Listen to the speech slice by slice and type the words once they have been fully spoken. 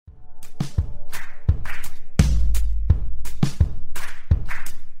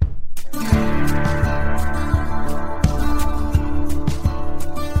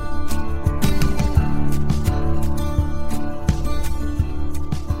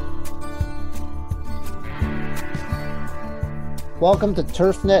Welcome to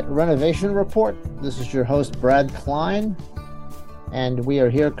TurfNet Renovation Report. This is your host, Brad Klein, and we are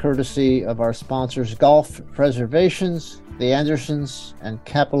here courtesy of our sponsors, Golf Preservations, the Andersons, and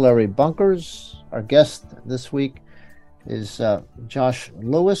Capillary Bunkers. Our guest this week is Josh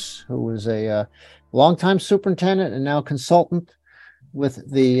Lewis, who is a longtime superintendent and now consultant with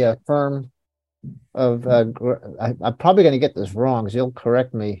the firm of, I'm probably going to get this wrong, so you'll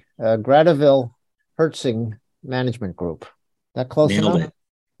correct me, Gradoville-Hertzing Management Group. That close enough?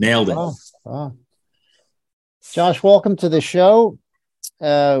 Nailed it. Oh. Josh, welcome to the show.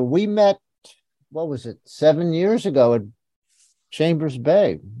 We met, 7 years ago at Chambers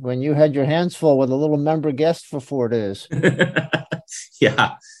Bay when you had your hands full with a little member guest for 4 days.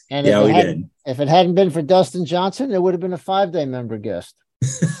 Yeah. And we did. If it hadn't been for Dustin Johnson, it would have been a 5-day member guest.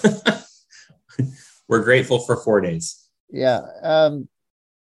 We're grateful for 4 days. Yeah.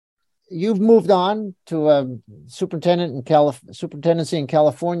 You've moved on to a superintendency in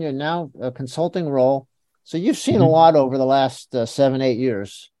California, now a consulting role. So you've seen a lot over the last 7-8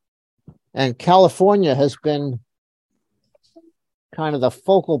 years. And California has been kind of the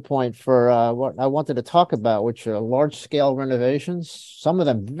focal point for what I wanted to talk about, which are large-scale renovations, some of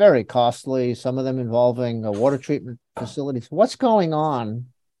them very costly, some of them involving water treatment facilities. What's going on?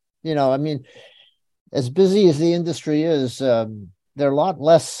 As busy as the industry is, there are a lot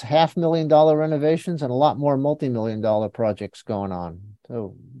less $500,000 renovations and a lot more multi-million-dollar projects going on.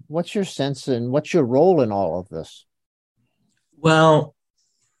 So what's your sense and what's your role in all of this? Well,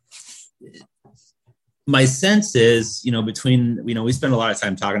 my sense is, we spend a lot of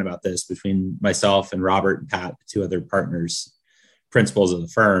time talking about this between myself and Robert and Pat, the 2 other partners, principals of the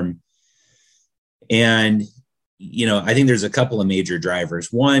firm. And, I think there's a couple of major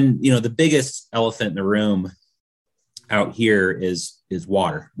drivers. One, the biggest elephant in the room out here is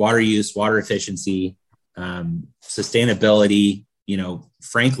water use, water efficiency, sustainability,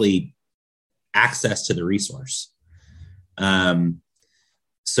 frankly, access to the resource.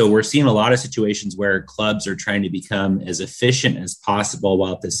 So we're seeing a lot of situations where clubs are trying to become as efficient as possible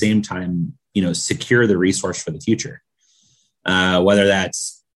while at the same time, secure the resource for the future. Whether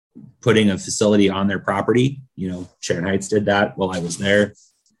that's putting a facility on their property, Sharon Heights did that while I was there,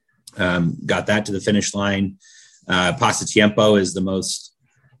 got that to the finish line. Pasatiempo is the most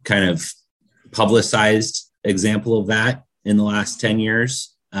kind of publicized example of that in the last 10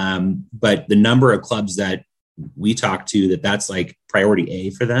 years. But the number of clubs that we talk to that's like priority A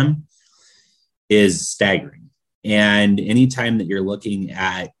for them is staggering. And anytime that you're looking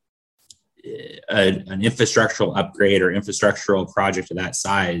at an infrastructural upgrade or infrastructural project of that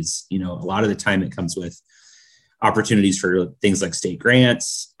size, a lot of the time it comes with opportunities for things like state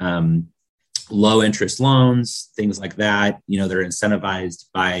grants, low interest loans, things like that. They're incentivized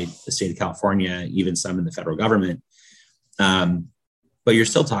by the state of California, even some in the federal government. But you're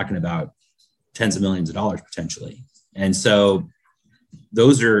still talking about tens of millions of dollars potentially. And so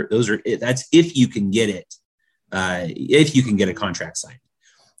that's if you can get it, if you can get a contract signed.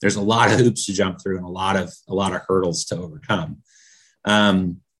 There's a lot of hoops to jump through and a lot of hurdles to overcome.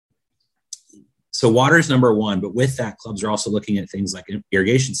 So water is number one, but with that, clubs are also looking at things like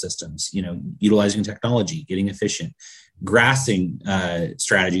irrigation systems, utilizing technology, getting efficient, grassing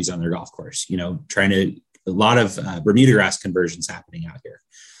strategies on their golf course, a lot of Bermuda grass conversions happening out here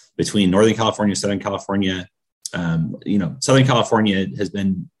between Northern California, Southern California. Southern California has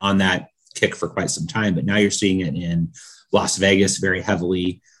been on that kick for quite some time, but now you're seeing it in Las Vegas very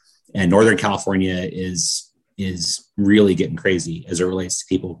heavily, and Northern California is really getting crazy as it relates to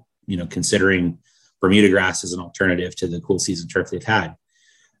people considering Bermuda grass as an alternative to the cool season turf they've had.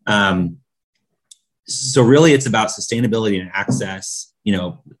 So really it's about sustainability and access.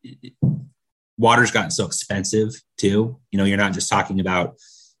 Water's gotten so expensive too. You're not just talking about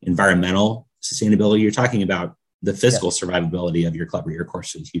environmental sustainability, you're talking about the fiscal survivability of your club or your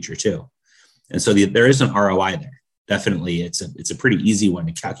course for the future too. And so there is an ROI there. Definitely. It's a pretty easy one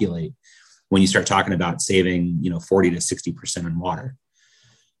to calculate when you start talking about saving, 40 to 60% on water.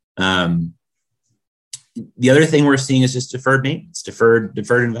 The other thing we're seeing is just deferred maintenance, deferred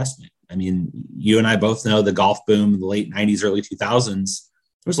investment. I mean, you and I both know the golf boom in the late 90s, early 2000s,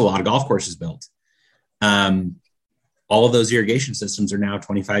 there was a lot of golf courses built. All of those irrigation systems are now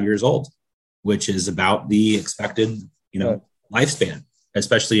 25 years old, which is about the expected, lifespan,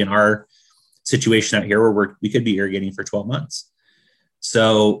 especially in our situation out here where we could be irrigating for 12 months.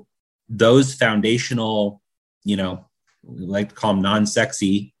 So those foundational, we like to call them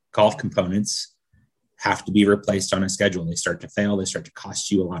non-sexy golf components have to be replaced on a schedule. They start to fail. They start to cost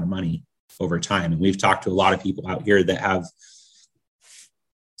you a lot of money over time. And we've talked to a lot of people out here that have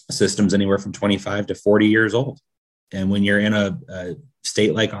systems anywhere from 25 to 40 years old. And when you're in a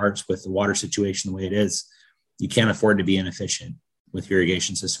state like ours with the water situation the way it is, you can't afford to be inefficient with your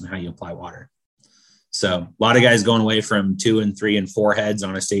irrigation system and how you apply water. So a lot of guys going away from 2 and 3 and 4 heads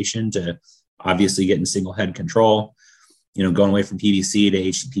on a station to obviously getting single head control, going away from PVC to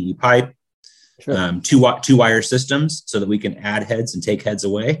HDPE pipe, sure. two wire systems so that we can add heads and take heads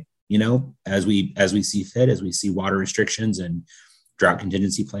away, as we see fit, as we see water restrictions and drought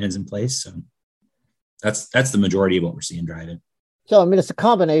contingency plans in place. So that's the majority of what we're seeing driving. So, it's a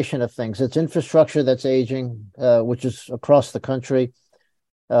combination of things. It's infrastructure that's aging, which is across the country.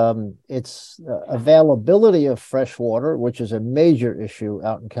 It's availability of fresh water, which is a major issue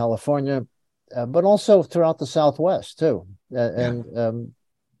out in California, but also throughout the Southwest too.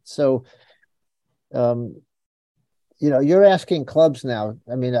 You're asking clubs now.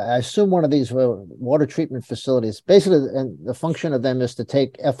 I assume one of these water treatment facilities, basically, and the function of them is to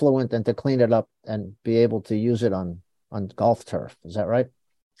take effluent and to clean it up and be able to use it on golf turf. Is that right?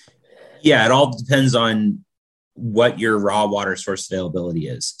 Yeah, it all depends on what your raw water source availability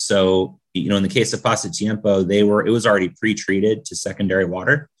is. So, in the case of Pasatiempo, it was already pre-treated to secondary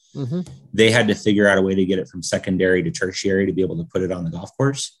water. Mm-hmm. They had to figure out a way to get it from secondary to tertiary to be able to put it on the golf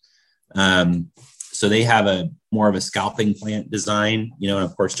course. So they have more of a scalping plant design, and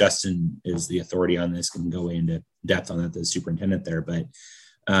of course, Justin is the authority on this, can go into depth on that, the superintendent there. But,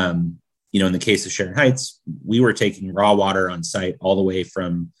 in the case of Sharon Heights, we were taking raw water on site all the way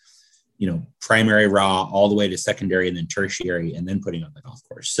from, primary raw all the way to secondary and then tertiary and then putting on the golf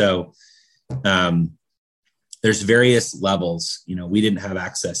course. So there's various levels. We didn't have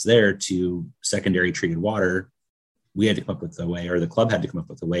access there to secondary treated water. We had to come up with a way, or the club had to come up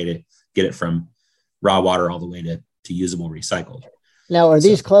with a way to get it from raw water all the way to usable recycled. Now, are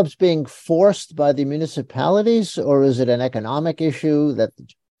these clubs being forced by the municipalities, or is it an economic issue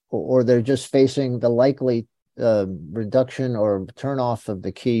or they're just facing the likely reduction or turn off of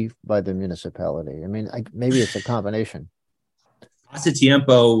the key by the municipality? Maybe it's a combination.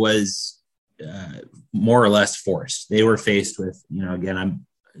 Pasatiempo was more or less forced. They were faced with,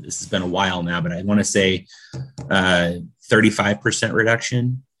 this has been a while now, but I want to say 35%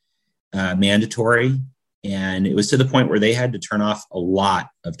 reduction, mandatory. And it was to the point where they had to turn off a lot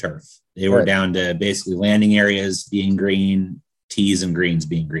of turf. They were down to basically landing areas being green, tees and greens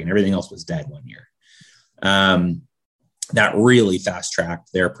being green. Everything else was dead one year. That really fast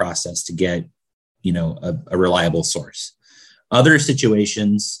tracked their process to get, a reliable source. Other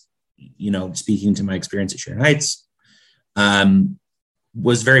situations, speaking to my experience at Sharon Heights,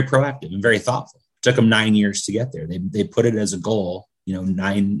 was very proactive and very thoughtful. It took them 9 years to get there. They put it as a goal,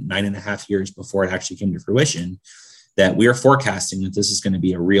 9.5 years before it actually came to fruition, that we are forecasting that this is going to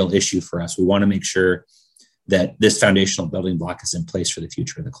be a real issue for us. We want to make sure that this foundational building block is in place for the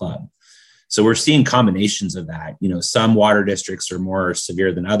future of the club. So we're seeing combinations of that. Some water districts are more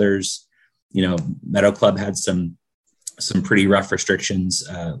severe than others. Meadow Club had some pretty rough restrictions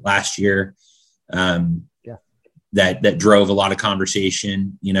last year that drove a lot of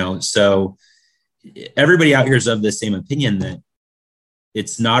conversation. So everybody out here is of the same opinion that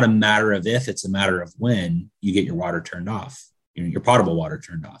it's not a matter of if, it's a matter of when you get your water turned off, your potable water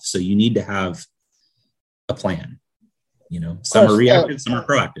turned off. So you need to have a plan. Some are reactive, some are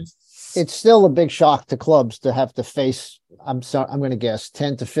proactive. It's still a big shock to clubs to have to face, I'm going to guess,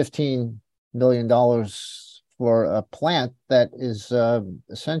 $10 to $15 million for a plant that is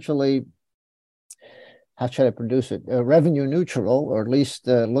essentially, how should I produce it? Revenue neutral, or at least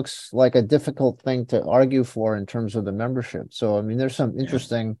looks like a difficult thing to argue for in terms of the membership. So, there's some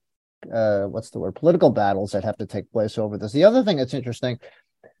interesting, political battles that have to take place over this. The other thing that's interesting,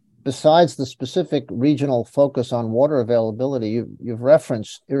 besides the specific regional focus on water availability, you've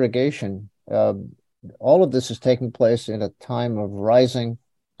referenced irrigation. All of this is taking place in a time of rising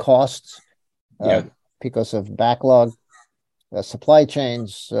costs because of backlog, supply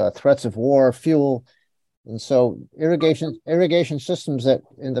chains, threats of war, fuel. And so irrigation systems that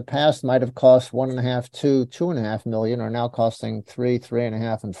in the past might have cost $1.5 to $2.5 million are now costing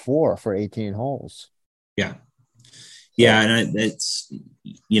 $3.5, and $4 for 18 holes. Yeah. Yeah. And it's,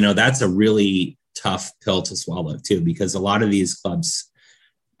 that's a really tough pill to swallow too, because a lot of these clubs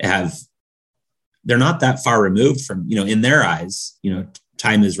they're not that far removed from, in their eyes,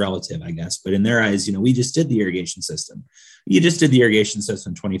 time is relative, I guess, but in their eyes, we just did the irrigation system. You just did the irrigation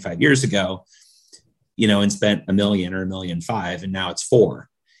system 25 years ago, and spent $1 million or $1.5 million, and now it's $4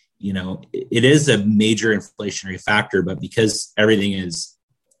 million. It is a major inflationary factor, but because everything is,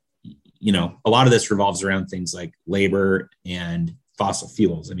 a lot of this revolves around things like labor and fossil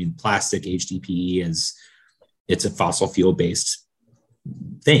fuels. Plastic HDPE it's a fossil fuel based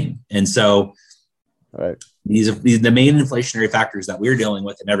thing. And so Right. These the main inflationary factors that we're dealing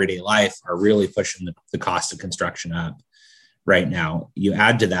with in everyday life are really pushing the cost of construction up right now. You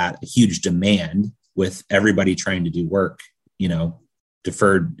add to that a huge demand with everybody trying to do work,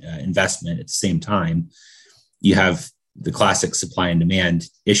 deferred investment at the same time. You have the classic supply and demand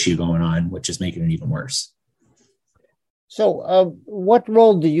issue going on, which is making it even worse. So what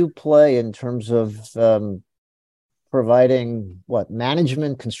role do you play in terms of providing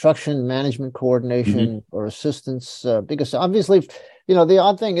management, construction management coordination or assistance? Because obviously, the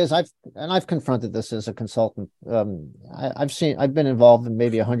odd thing is I've confronted this as a consultant. I've been involved in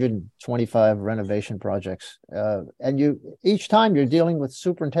maybe 125 renovation projects, and each time you're dealing with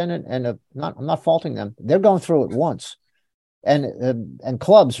superintendent, and I'm not faulting them. They're going through it once, and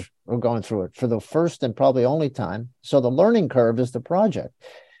clubs are going through it for the first and probably only time. So the learning curve is the project.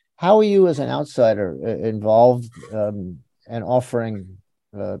 How are you as an outsider involved and offering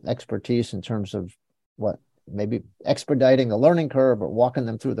expertise in terms of maybe expediting the learning curve or walking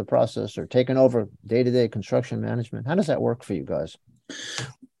them through the process or taking over day-to-day construction management? How does that work for you guys?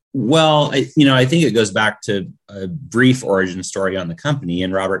 Well, I think it goes back to a brief origin story on the company.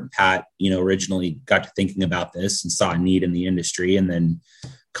 And Robert and Pat, originally got to thinking about this and saw a need in the industry, and then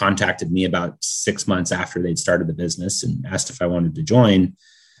contacted me about 6 months after they'd started the business and asked if I wanted to join.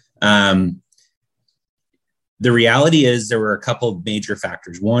 The reality is there were a couple of major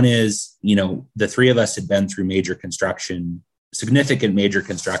factors. One is, the three of us had been through significant major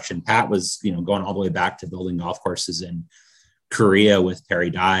construction. Pat was, going all the way back to building golf courses in Korea with Perry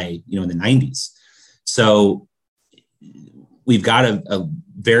Dye, in the 90s. So we've got a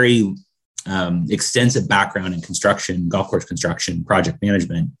very extensive background in construction, golf course construction, project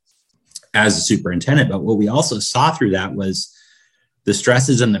management as a superintendent. But what we also saw through that was the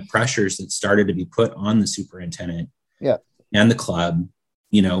stresses and the pressures that started to be put on the superintendent and the club,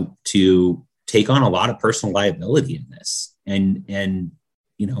 to take on a lot of personal liability in this. And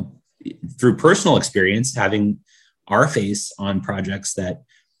through personal experience, having our face on projects that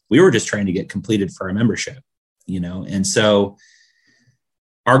we were just trying to get completed for our membership, and so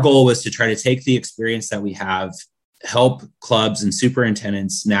our goal was to try to take the experience that we have, help clubs and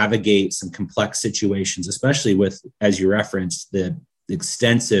superintendents navigate some complex situations, especially with, as you referenced, the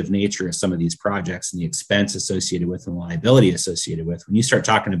extensive nature of some of these projects and the expense associated with and the liability associated with. When you start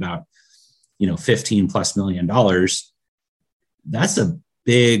talking about, $15+ million, that's a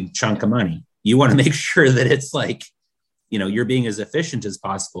big chunk of money. You want to make sure that it's you're being as efficient as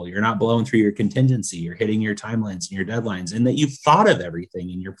possible. You're not blowing through your contingency. You're hitting your timelines and your deadlines, and that you've thought of everything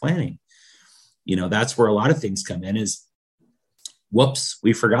in your planning. That's where a lot of things come in is, whoops,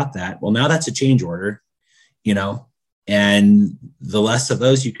 we forgot that. Well, now that's a change order, and the less of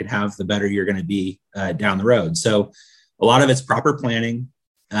those you can have, the better you're going to be down the road. So a lot of it's proper planning.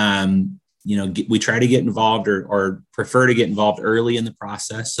 We try to get involved or prefer to get involved early in the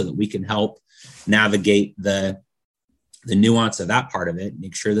process so that we can help navigate the nuance of that part of it,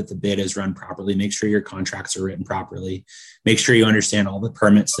 make sure that the bid is run properly, make sure your contracts are written properly, make sure you understand all the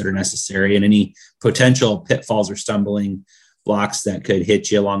permits that are necessary and any potential pitfalls or stumbling blocks that could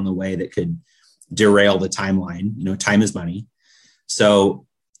hit you along the way that could derail the timeline. Time is money. So,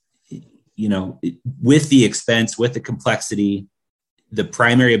 with the expense, with the complexity, the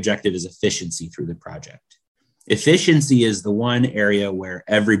primary objective is efficiency through the project. Efficiency is the one area where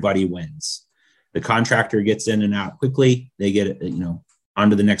everybody wins. The contractor gets in and out quickly. They get,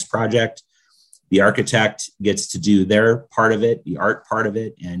 onto the next project. The architect gets to do their part of it, the art part of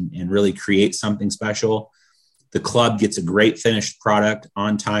it, and really create something special. The club gets a great finished product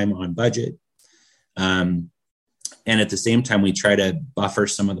on time, on budget. And at the same time, we try to buffer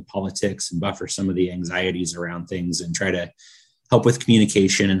some of the politics and buffer some of the anxieties around things and try to help with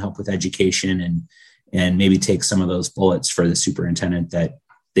communication and help with education and maybe take some of those bullets for the superintendent that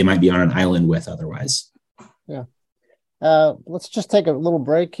they might be on an island with otherwise. Yeah. Let's just take a little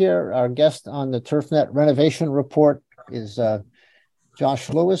break here. Our guest on the TurfNet Renovation Report is Josh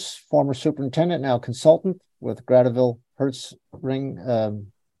Lewis, former superintendent, now consultant with Gradoville-Hertzing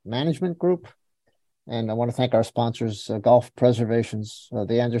Management Group. And I want to thank our sponsors, Golf Preservations,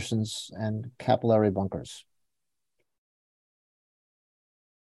 the Andersons, and Capillary Bunkers.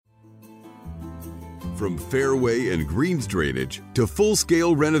 From fairway and greens drainage to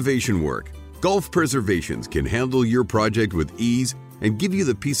full-scale renovation work, Golf Preservations can handle your project with ease and give you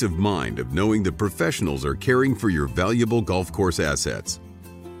the peace of mind of knowing the professionals are caring for your valuable golf course assets.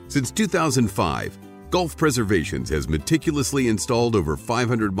 Since 2005, Golf Preservations has meticulously installed over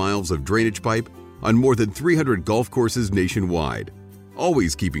 500 miles of drainage pipe on more than 300 golf courses nationwide,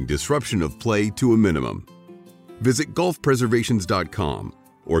 always keeping disruption of play to a minimum. Visit golfpreservations.com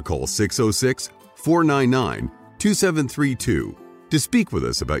or call 606 499-2732 to speak with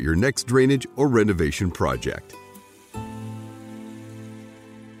us about your next drainage or renovation project.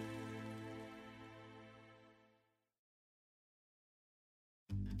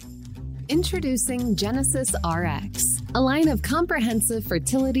 Introducing Genesis RX, a line of comprehensive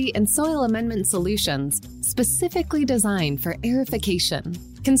fertility and soil amendment solutions specifically designed for aerification,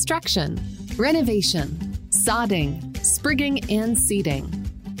 construction, renovation, sodding, sprigging, and seeding.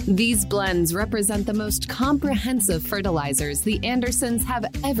 These blends represent the most comprehensive fertilizers the Andersons have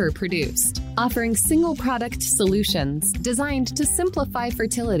ever produced, offering single-product solutions designed to simplify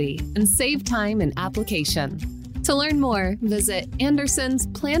fertility and save time in application. To learn more, visit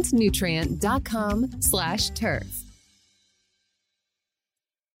andersonsplantnutrient.com/turf.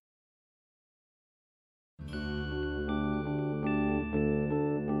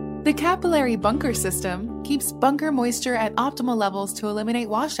 The capillary bunker system keeps bunker moisture at optimal levels to eliminate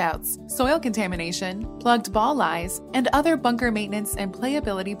washouts, soil contamination, plugged ball lies, and other bunker maintenance and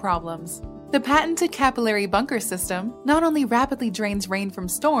playability problems. The patented capillary bunker system not only rapidly drains rain from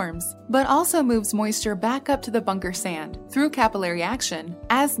storms, but also moves moisture back up to the bunker sand through capillary action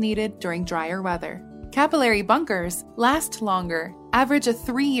as needed during drier weather. Capillary bunkers last longer, average a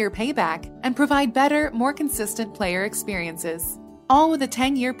 3-year payback, and provide better, more consistent player experiences, all with a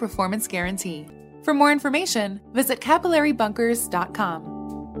 10-year performance guarantee. For more information, visit capillarybunkers.com.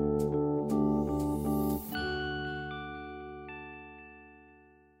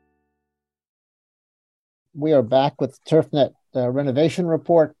 We are back with TurfNet Renovation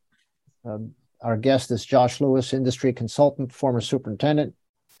Report. Our guest is Josh Lewis, industry consultant, former superintendent,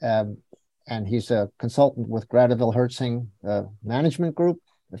 and he's a consultant with Gradoville-Hertzing Management Group.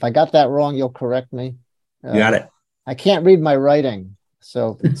 If I got that wrong, you'll correct me. You got it. I can't read my writing,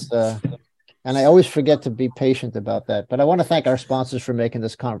 so it's and I always forget to be patient about that. But I want to thank our sponsors for making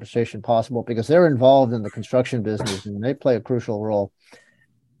this conversation possible, because they're involved in the construction business and they play a crucial role.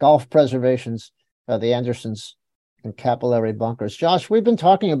 Golf Preservations, the Andersons, and Capillary Bunkers. Josh, we've been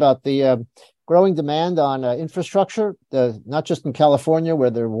talking about the growing demand on infrastructure, not just in California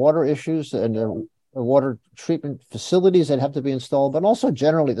where there are water issues and water treatment facilities that have to be installed, but also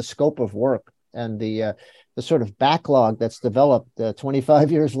generally the scope of work and the sort of backlog that's developed 25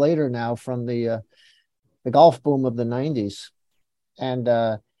 years later now from the golf boom of the 90s. And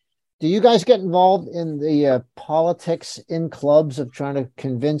do you guys get involved in the politics in clubs of trying to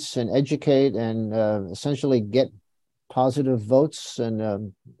convince and educate and essentially get positive votes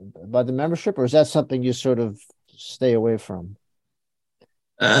and by the membership, or is that something you sort of stay away from?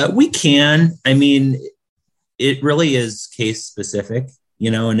 We can. I mean, it really is case specific,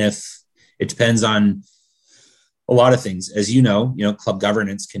 and if it depends on a lot of things, as club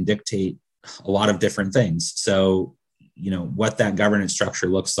governance can dictate a lot of different things. So, what that governance structure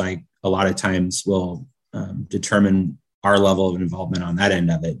looks like a lot of times will determine our level of involvement on that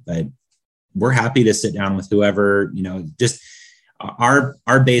end of it. But we're happy to sit down with whoever, just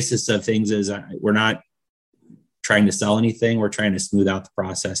our basis of things is we're not trying to sell anything. We're trying to smooth out the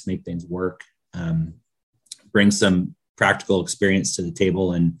process, make things work, bring some practical experience to the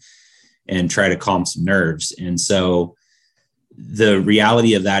table and try to calm some nerves. And so the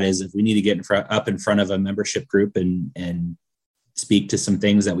reality of that is if we need to get up in front of a membership group and speak to some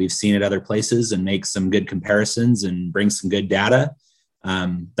things that we've seen at other places and make some good comparisons and bring some good data,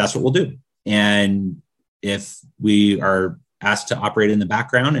 that's what we'll do. And if we are asked to operate in the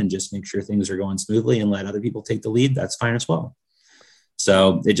background and just make sure things are going smoothly and let other people take the lead, that's fine as well.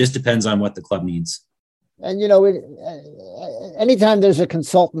 So it just depends on what the club needs. And, anytime there's a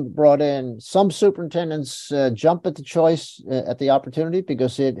consultant brought in, some superintendents jump at the choice, at the opportunity,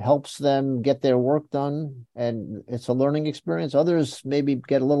 because it helps them get their work done and it's a learning experience. Others maybe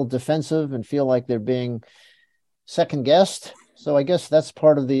get a little defensive and feel like they're being second guessed. So I guess that's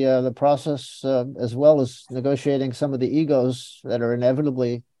part of the process, as well as negotiating some of the egos that are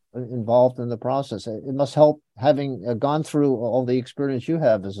inevitably involved in the process. It must help having gone through all the experience you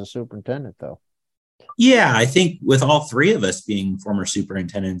have as a superintendent, though. Yeah, I think with all three of us being former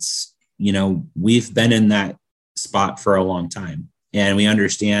superintendents, we've been in that spot for a long time, and we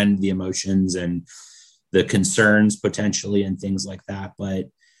understand the emotions and the concerns potentially and things like that. But,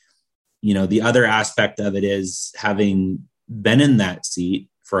 the other aspect of it is, having been in that seat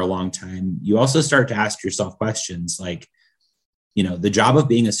for a long time, you also start to ask yourself questions like, the job of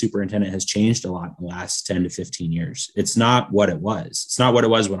being a superintendent has changed a lot in the last 10 to 15 years. It's not what it was. It's not what it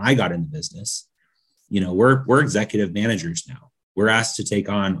was when I got in the business. We're executive managers now. We're asked to take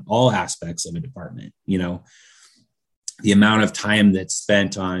on all aspects of a department. The amount of time that's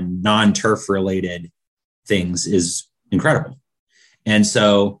spent on non-turf related things is incredible. And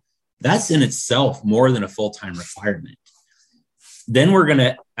so That's in itself more than a full-time requirement. Then we're going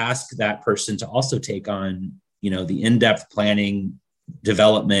to ask that person to also take on, the in-depth planning,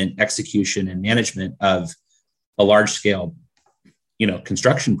 development, execution, and management of a large-scale,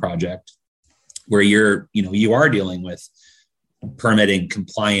 construction project where you are dealing with permitting,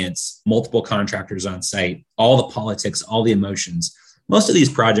 compliance, multiple contractors on site, all the politics, all the emotions. Most of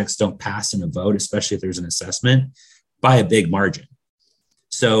these projects don't pass in a vote, especially if there's an assessment, by a big margin.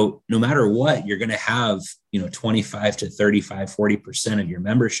 So no matter what, you're going to have, 25 to 35, 40% of your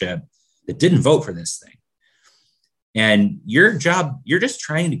membership that didn't vote for this thing. And your job, you're just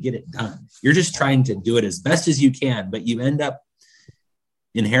trying to get it done. You're just trying to do it as best as you can, but you end up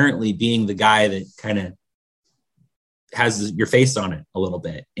inherently being the guy that kind of has your face on it a little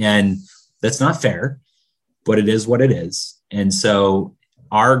bit. And that's not fair, but it is what it is. And so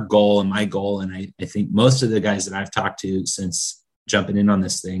our goal and my goal, and I think most of the guys that I've talked to since jumping in on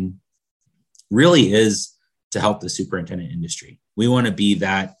this thing, really is to help the superintendent industry. We want to be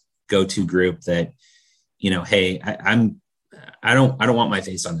that go-to group that, hey, I don't want my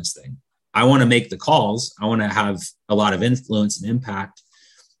face on this thing. I want to make the calls. I want to have a lot of influence and impact,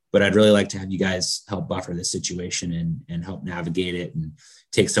 but I'd really like to have you guys help buffer the situation and help navigate it and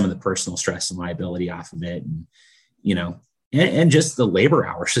take some of the personal stress and liability off of it. And, and just the labor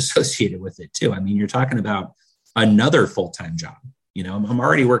hours associated with it too. I mean, you're talking about another full-time job. I'm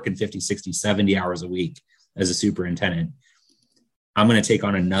already working 50, 60, 70 hours a week as a superintendent. I'm going to take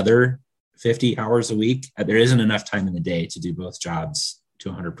on another 50 hours a week. There isn't enough time in the day to do both jobs to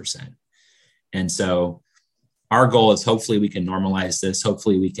 100%. And so our goal is hopefully we can normalize this.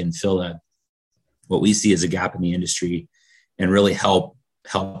 Hopefully we can fill what we see as a gap in the industry and really help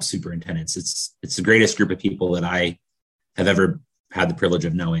superintendents. It's the greatest group of people that I have ever had the privilege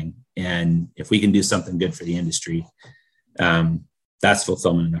of knowing. And if we can do something good for the industry, that's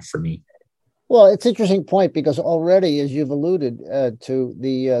fulfillment enough for me. Well, it's an interesting point because already, as you've alluded to,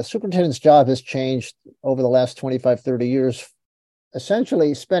 the superintendent's job has changed over the last 25, 30 years,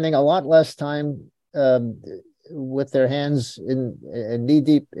 essentially spending a lot less time with their hands in knee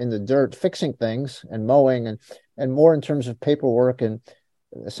deep in the dirt, fixing things and mowing and more in terms of paperwork. And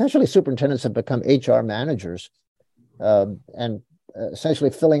essentially superintendents have become HR managers and essentially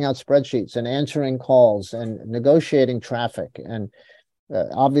filling out spreadsheets and answering calls and negotiating traffic and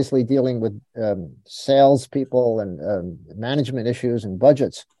obviously dealing with salespeople and management issues and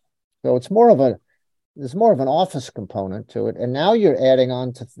budgets. So there's more of an office component to it. And now you're adding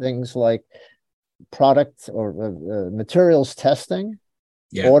on to things like product or materials testing,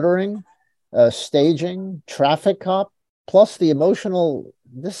 ordering, staging, traffic cop, plus the emotional.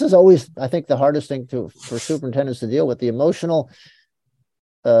 This is always, I think, the hardest thing for superintendents to deal with, the emotional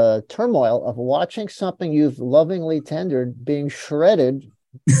turmoil of watching something you've lovingly tendered being shredded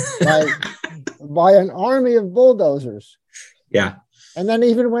by an army of bulldozers. Yeah. And then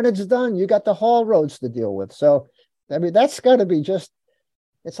even when it's done, you got the haul roads to deal with. So, I mean, that's got to be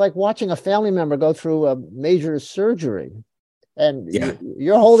it's like watching a family member go through a major surgery and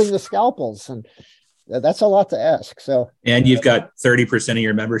you're holding the scalpels, and that's a lot to ask. So, and you've got 30% of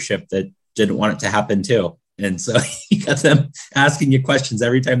your membership that didn't want it to happen too. And so you got them asking you questions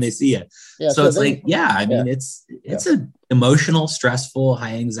every time they see you. Yeah, so it's it's an emotional, stressful,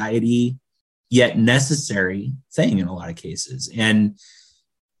 high anxiety, yet necessary thing in a lot of cases. And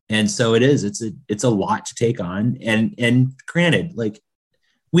so it is, it's a lot to take on. And granted, like,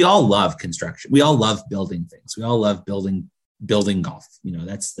 we all love construction. We all love building things. We all love building golf.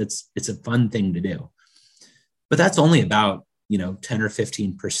 It's a fun thing to do, but that's only about 10 or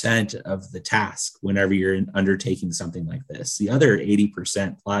 15% of the task whenever you're undertaking something like this. The other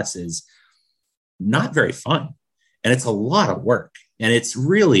 80% plus is not very fun. And it's a lot of work. And it's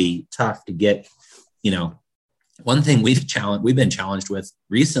really tough to get, one thing we've been challenged with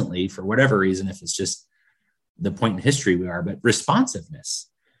recently, for whatever reason, if it's just the point in history we are, but responsiveness,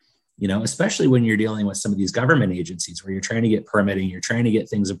 especially when you're dealing with some of these government agencies where you're trying to get permitting, you're trying to get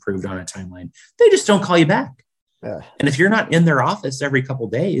things approved on a timeline. They just don't call you back. And if you're not in their office every couple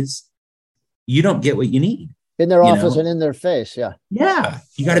of days, you don't get what you need. In their office and in their face. Yeah. Yeah.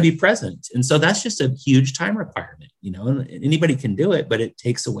 You got to be present. And so that's just a huge time requirement, and anybody can do it, but it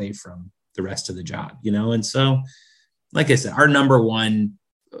takes away from the rest of the job, And so, like I said, our number one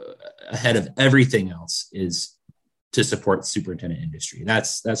ahead of everything else is to support the superintendent industry.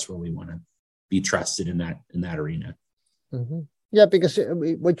 That's where we want to be trusted in that arena. Mm-hmm. Yeah, because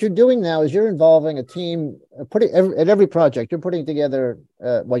what you're doing now is you're involving a team, at every project, you're putting together,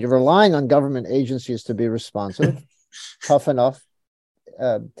 you're relying on government agencies to be responsive, tough enough.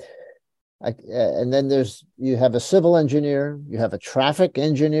 And then you have a civil engineer, you have a traffic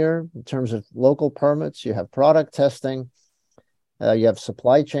engineer in terms of local permits, you have product testing, you have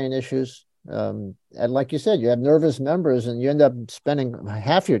supply chain issues. And like you said, you have nervous members, and you end up spending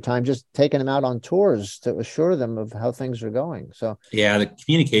half your time just taking them out on tours to assure them of how things are going. So yeah, the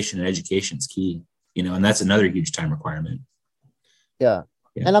communication and education is key, and that's another huge time requirement. Yeah.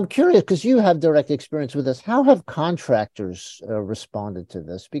 And I'm curious, because you have direct experience with this, how have contractors responded to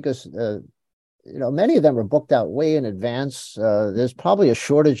this? Because, many of them are booked out way in advance. There's probably a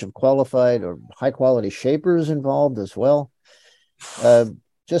shortage of qualified or high quality shapers involved as well.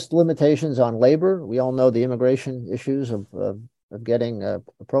 Just limitations on labor. We all know the immigration issues of getting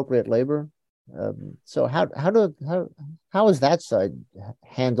appropriate labor. So how has that side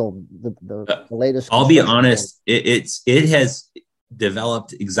handled the latest? I'll be honest, it has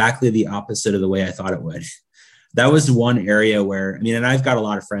developed exactly the opposite of the way I thought it would. That was one area where, and I've got a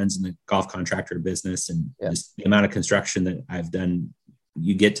lot of friends in the golf contractor business, and just the amount of construction that I've done,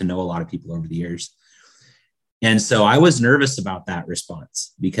 you get to know a lot of people over the years. And so I was nervous about that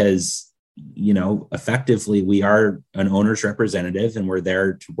response because, effectively we are an owner's representative, and we're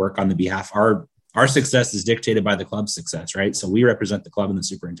there to work on the behalf. Our success is dictated by the club's success, right? So we represent the club and the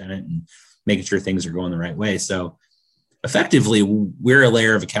superintendent and making sure things are going the right way. So effectively, we're a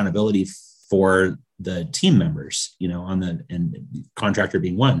layer of accountability for the team members, and contractor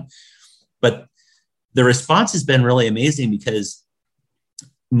being one. But the response has been really amazing because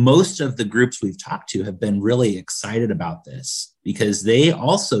most of the groups we've talked to have been really excited about this because they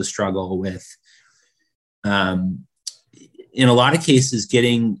also struggle with, in a lot of cases,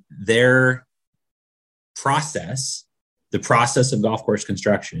 getting their process, the process of golf course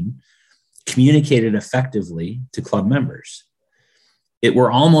construction, communicated effectively to club members.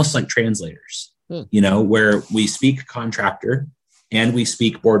 We're almost like translators, where we speak contractor and we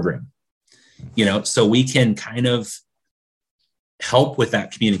speak boardroom, so we can kind of help with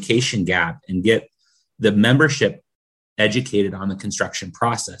that communication gap and get the membership educated on the construction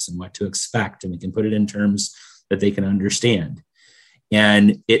process and what to expect. And we can put it in terms that they can understand.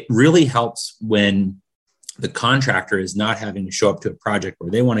 And it really helps when the contractor is not having to show up to a project where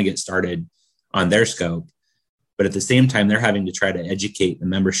they want to get started on their scope, but at the same time, they're having to try to educate the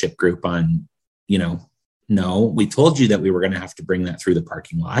membership group on, no, we told you that we were going to have to bring that through the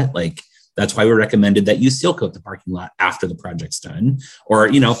parking lot. Like, that's why we recommended that you seal coat the parking lot after the project's done,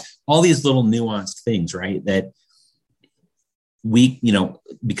 or, all these little nuanced things, right? That we,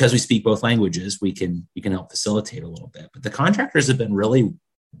 because we speak both languages, we can help facilitate a little bit. But the contractors have been really,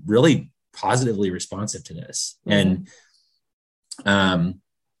 really positively responsive to this. Mm-hmm. And,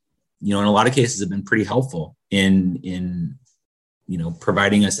 in a lot of cases have been pretty helpful in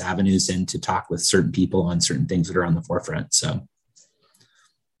providing us avenues in to talk with certain people on certain things that are on the forefront. So.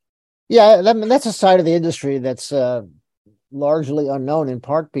 Yeah, that's a side of the industry that's largely unknown, in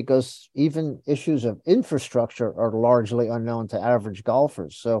part because even issues of infrastructure are largely unknown to average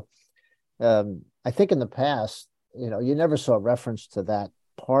golfers. So I think in the past, you never saw reference to that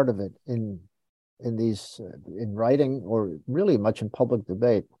part of it in writing or really much in public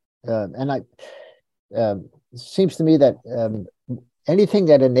debate. And it seems to me that anything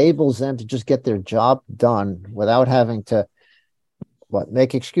that enables them to just get their job done without having to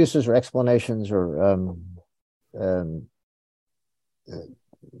make excuses or explanations or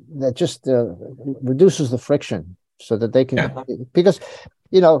that just reduces the friction so that they can, because,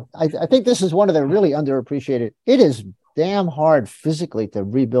 I think this is one of the really underappreciated. It is damn hard physically to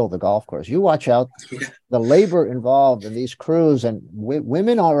rebuild the golf course. You watch out the labor involved in these crews, and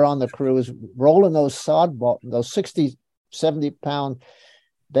women are on the crews rolling those those 60, 70 pound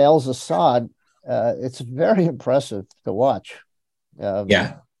bales of sod. It's very impressive to watch. I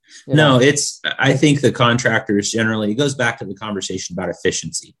think the contractors generally, it goes back to the conversation about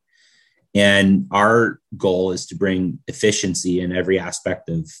efficiency. And our goal is to bring efficiency in every aspect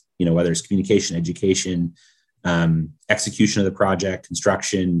of, whether it's communication, education, execution of the project,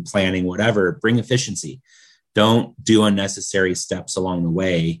 construction, planning, whatever, bring efficiency. Don't do unnecessary steps along the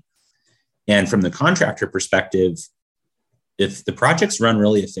way. And from the contractor perspective, if the projects run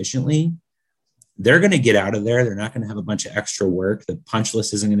really efficiently, they're going to get out of there. They're not going to have a bunch of extra work. The punch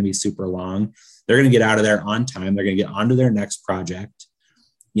list isn't going to be super long. They're going to get out of there on time. They're going to get onto their next project,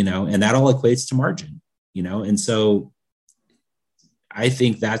 and that all equates to margin, And so I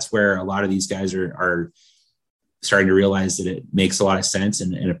think that's where a lot of these guys are starting to realize that it makes a lot of sense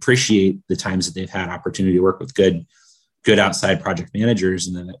and appreciate the times that they've had opportunity to work with good outside project managers.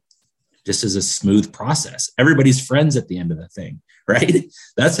 And then it just is a smooth process. Everybody's friends at the end of the thing, right?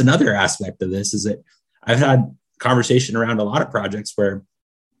 That's another aspect of this, is that I've had conversation around a lot of projects where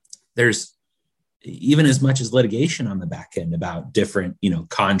there's even as much as litigation on the back end about different,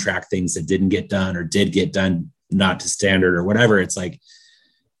 contract things that didn't get done or did get done not to standard or whatever. It's like,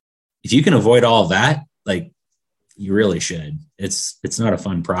 if you can avoid all of that, like, you really should. It's not a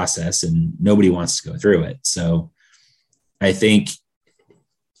fun process and nobody wants to go through it. So I think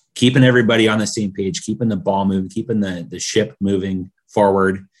keeping everybody on the same page, keeping the ball moving, keeping the ship moving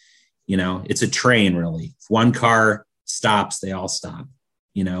forward, it's a train really. If one car stops, they all stop,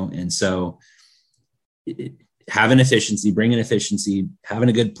 and so having efficiency, bringing efficiency, having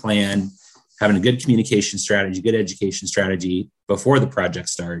a good plan, having a good communication strategy, good education strategy before the project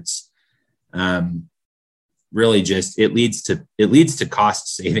starts, really just it leads to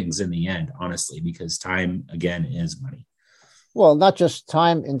cost savings in the end, honestly, because time again is money. Well, not just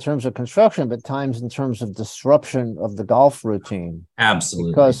time in terms of construction, but times in terms of disruption of the golf routine.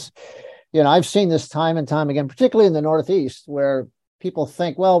 Absolutely. Because, I've seen this time and time again, particularly in the Northeast, where people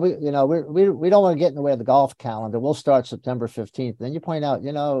think, well, we don't want to get in the way of the golf calendar. We'll start September 15th. Then you point out,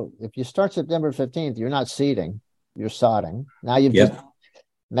 if you start September 15th, you're not seeding, you're sodding. Now you've just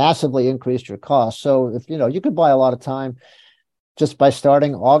massively increased your costs. So if, you could buy a lot of time just by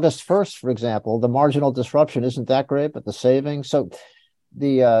starting August 1st, for example. The marginal disruption isn't that great, but the savings. So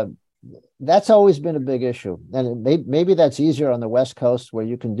that's always been a big issue. And maybe that's easier on the West Coast where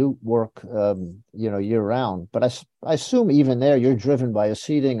you can do work, year round. But I assume even there, you're driven by a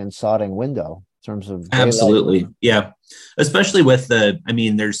seeding and sodding window in terms of. Absolutely. Yeah. Especially with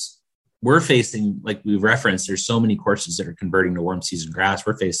we're facing, like we've referenced, there's so many courses that are converting to warm season grass.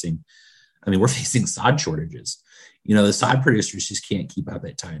 We're facing sod shortages. The sod producers just can't keep up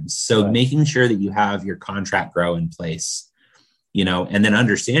at times. So right. Making sure that you have your contract grow in place, and then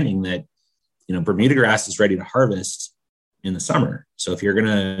understanding that, Bermuda grass is ready to harvest in the summer. So if you're going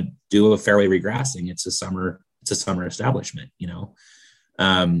to do a fairway regrassing, it's a summer establishment,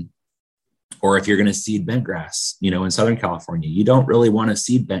 or if you're going to seed bent grass, in Southern California, you don't really want to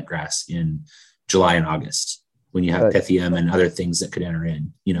seed bent grass in July and August when you have right. Pythium and other things that could enter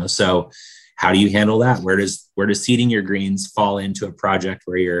in, so how do you handle that? Where does seeding your greens fall into a project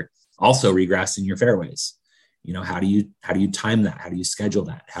where you're also regrassing your fairways? How do you time that? How do you schedule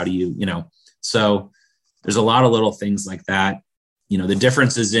that? How do you, so there's a lot of little things like that. The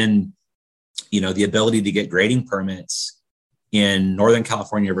differences in, the ability to get grading permits in Northern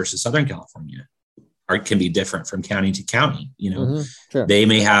California versus Southern California can be different from county to county. Sure. They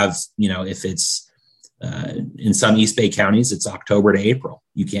may have, if it's in some East Bay counties, it's October to April.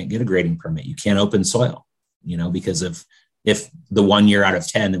 You can't get a grading permit. You can't open soil, because if the 1 year out of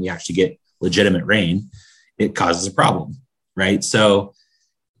 10 that we actually get legitimate rain, it causes a problem. Right. So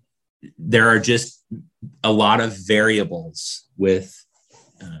there are just a lot of variables with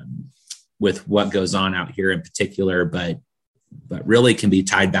what goes on out here in particular, but really can be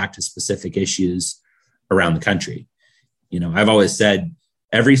tied back to specific issues around the country. I've always said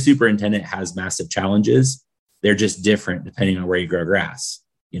every superintendent has massive challenges. They're just different depending on where you grow grass.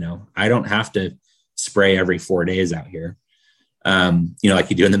 I don't have to spray every 4 days out here. Like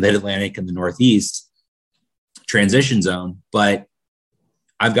you do in the Mid-Atlantic and the Northeast transition zone, but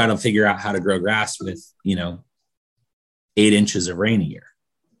I've got to figure out how to grow grass with, 8 inches of rain a year,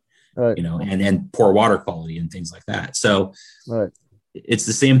 right. And poor water quality and things like that. So right. It's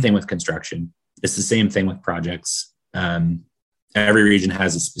the same thing with construction. It's the same thing with projects. Every region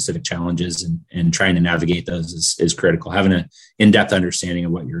has its specific challenges, and trying to navigate those is critical. Having an in-depth understanding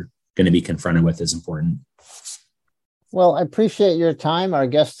of what you're going to be confronted with is important. Well, I appreciate your time. Our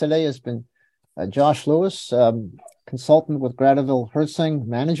guest today has been Josh Lewis, consultant with Gradoville-Hertzing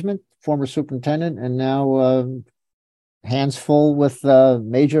Management, former superintendent, and now hands full with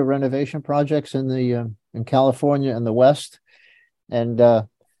major renovation projects in California and the West, and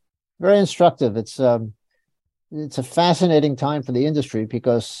very instructive. It's a fascinating time for the industry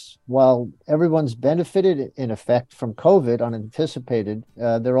because while everyone's benefited in effect from COVID unanticipated,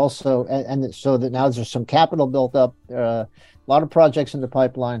 they're also and so that now there's some capital built up, a lot of projects in the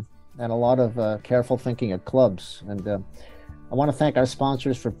pipeline, and a lot of careful thinking at clubs. And I want to thank our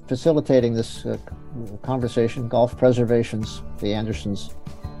sponsors for facilitating this conversation: Golf Preservations, the Andersons,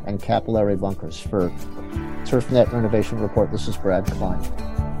 and Capillary Bunkers. For TurfNet Renovation Report, this is Brad Klein.